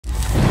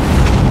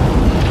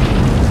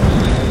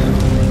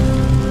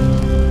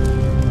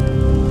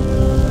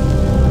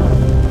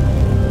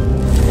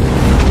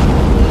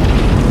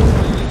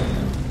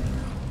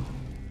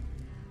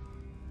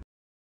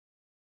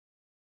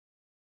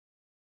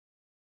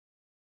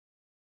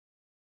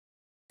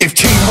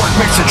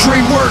makes a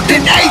dream work.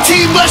 Then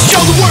ATeam, let's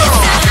show the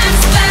world.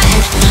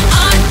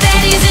 All the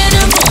baddies in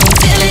the room,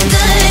 feeling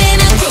good in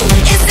a groove.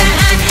 It's the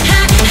hot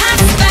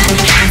spot.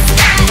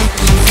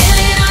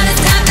 Feeling all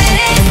this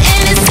confidence,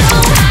 and it's too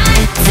hot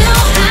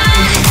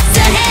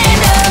to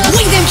handle.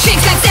 We them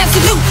chicks, that's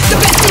absolute. The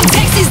best in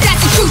Texas,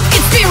 that's the truth.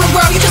 It's spirit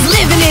world, you're just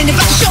living in it.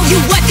 About to show you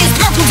what this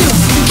purple do.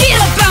 Get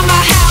up out my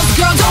house,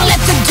 girl, don't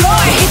let the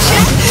door hit ya.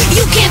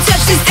 You can't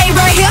touch this A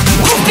right here.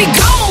 Who's be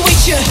going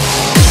with ya?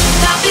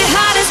 Pop it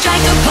hard and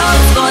strike a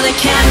pose for the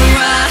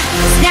camera.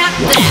 Snap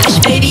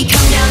flash, baby,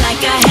 come down like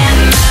a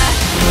hammer.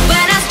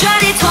 When I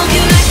strut, it hold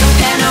you like a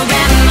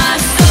panorama.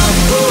 So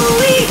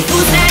ooh-wee,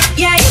 who's that?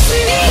 Yeah, it's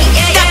me.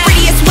 Yeah, the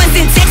prettiest ones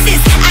in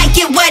Texas. I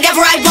get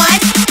whatever I want.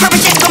 Purple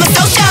check on my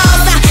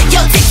socials.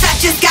 Yo, TikTok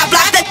just got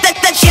blocked.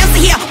 The chance to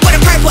hear what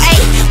a purple A.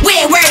 We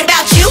ain't worried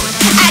about you.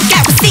 I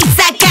got receipts,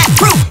 I got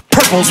proof.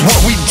 Purple's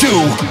what we do.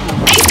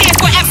 A stands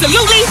for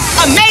absolutely,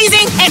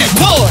 amazing, and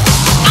adored.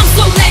 I'm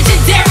so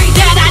legendary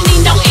that I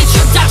need no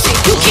introduction.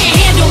 You can't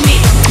handle me,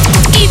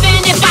 even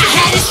if I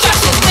had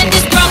instructions. When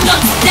this girl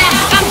looks down,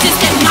 I'm just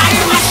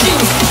admiring my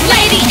shoes.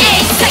 Lady A,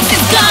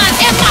 Texas gun,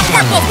 and my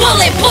purple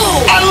bullet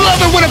pool. I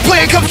love it when a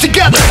plan comes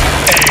together.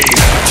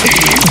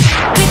 ATeam.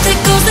 There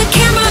goes the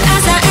camera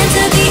as I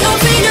enter the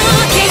arena.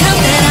 Can't help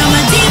that I'm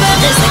a diva.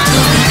 There's a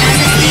clue as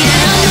a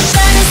leader. I'm the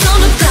baddest on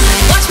the block.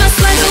 Watch my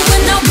swagger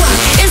when I walk.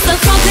 It's the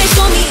front page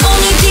for me,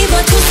 only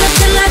diva. Two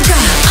steps till I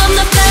drop. I'm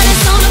the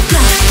baddest on the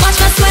block. Watch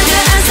my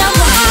swagger as I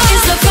walk.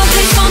 It's the front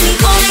page for me,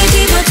 only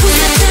diva. Two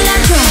steps till I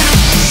drop.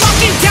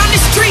 Walking down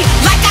the street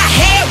like I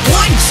had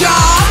one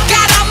job.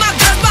 Got all my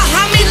girls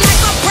behind me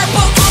like a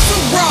purple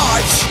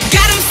entourage.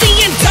 Got them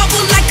seeing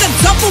double like a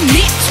double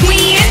mid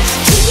twin.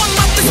 Two I'm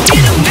up to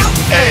spit them out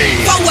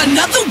for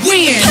another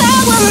win.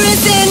 Power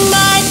is in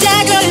my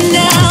dagger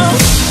now.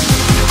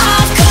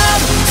 I've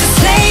come to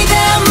slay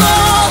them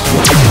all.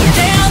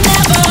 They'll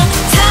never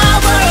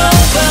tower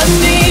over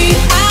me.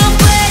 I'll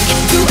break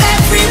through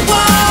every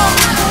wall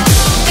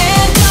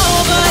and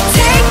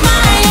overtake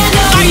my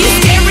enemy. Are you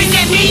staring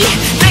at me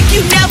like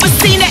you never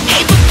seen an A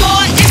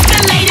before? It's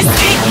the latest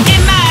hit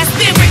in my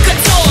spirit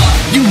couture.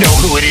 You know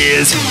who it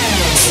is.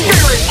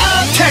 Spirit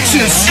of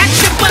Texas. I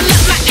triple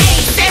up my A,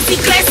 sassy,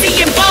 classy,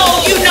 and